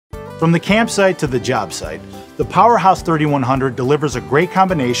From the campsite to the job site, the Powerhouse 3100 delivers a great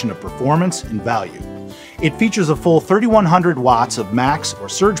combination of performance and value. It features a full 3100 watts of max or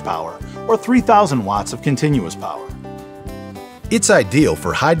surge power, or 3000 watts of continuous power. It's ideal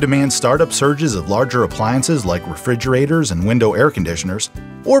for high-demand startup surges of larger appliances like refrigerators and window air conditioners,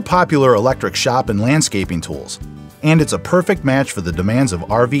 or popular electric shop and landscaping tools. And it's a perfect match for the demands of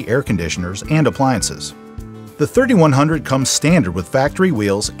RV air conditioners and appliances. The 3100 comes standard with factory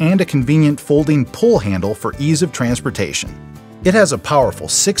wheels and a convenient folding pull handle for ease of transportation. It has a powerful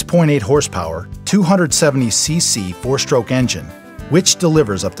 6.8 horsepower, 270cc 4-stroke engine, which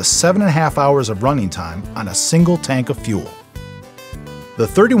delivers up to 7.5 hours of running time on a single tank of fuel. The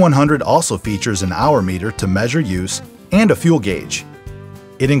 3100 also features an hour meter to measure use and a fuel gauge.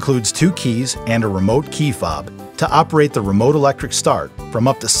 It includes 2 keys and a remote key fob to operate the remote electric start from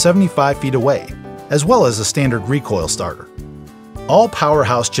up to 75 feet away, as well as a standard recoil starter. All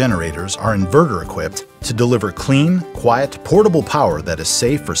Powerhouse generators are inverter equipped to deliver clean, quiet, portable power that is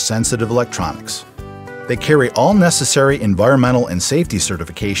safe for sensitive electronics. They carry all necessary environmental and safety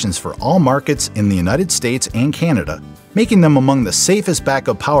certifications for all markets in the United States and Canada, making them among the safest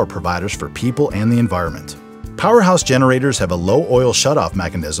backup power providers for people and the environment. Powerhouse generators have a low oil shutoff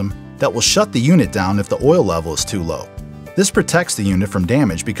mechanism that will shut the unit down if the oil level is too low. This protects the unit from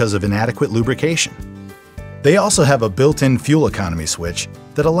damage because of inadequate lubrication. They also have a built-in fuel economy switch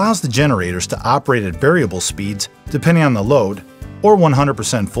that allows the generators to operate at variable speeds depending on the load, or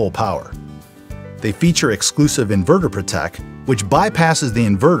 100% full power. They feature exclusive inverter protect, which bypasses the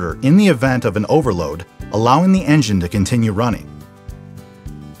inverter in the event of an overload, allowing the engine to continue running.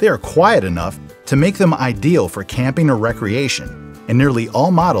 They are quiet enough to make them ideal for camping or recreation, and nearly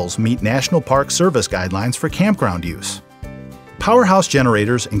all models meet National Park Service guidelines for campground use. Powerhouse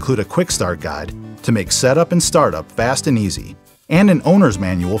generators include a quick start guide to make setup and startup fast and easy, and an owner's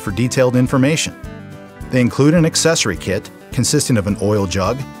manual for detailed information. They include an accessory kit consisting of an oil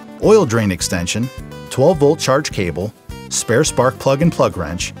jug, oil drain extension, 12-volt charge cable, spare spark plug and plug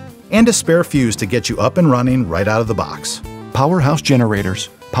wrench, and a spare fuse to get you up and running right out of the box. Powerhouse generators,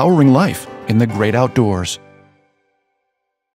 powering life in the great outdoors.